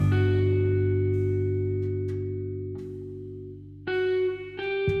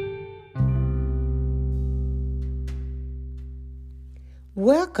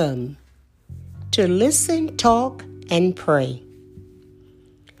Welcome to Listen, Talk, and Pray.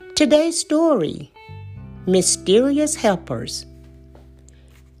 Today's story, Mysterious Helpers.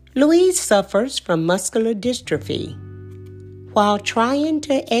 Louise suffers from muscular dystrophy. While trying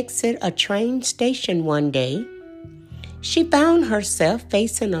to exit a train station one day, she found herself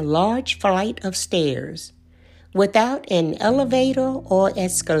facing a large flight of stairs without an elevator or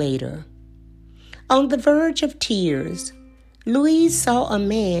escalator. On the verge of tears, Louise saw a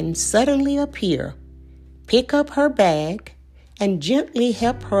man suddenly appear, pick up her bag, and gently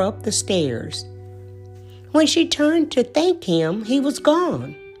help her up the stairs. When she turned to thank him, he was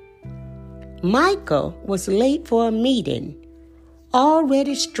gone. Michael was late for a meeting.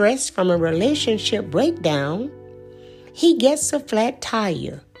 Already stressed from a relationship breakdown, he gets a flat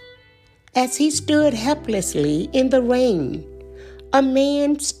tire. As he stood helplessly in the rain, a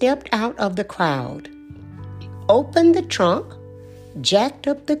man stepped out of the crowd, opened the trunk, jacked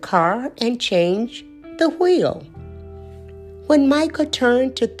up the car, and changed the wheel. When Michael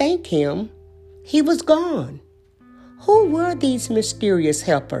turned to thank him, he was gone. Who were these mysterious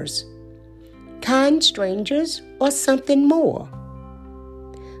helpers? Kind strangers or something more?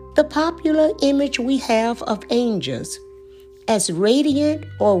 The popular image we have of angels as radiant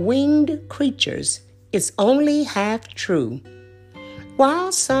or winged creatures is only half true.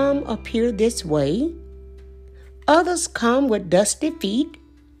 While some appear this way, others come with dusty feet,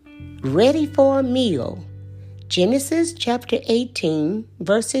 ready for a meal. Genesis chapter 18,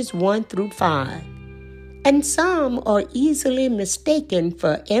 verses 1 through 5. And some are easily mistaken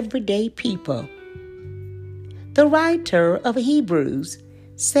for everyday people. The writer of Hebrews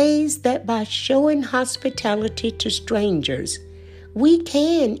says that by showing hospitality to strangers, we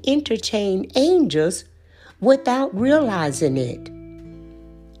can entertain angels without realizing it.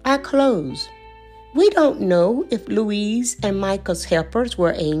 I close. We don't know if Louise and Michael's helpers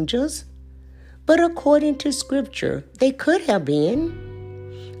were angels, but according to Scripture, they could have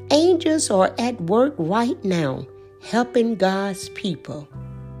been. Angels are at work right now, helping God's people.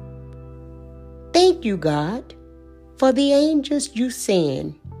 Thank you, God, for the angels you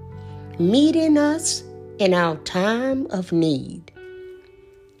send, meeting us in our time of need.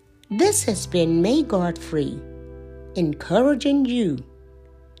 This has been May Godfrey, encouraging you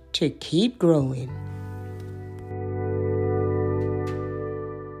to keep growing.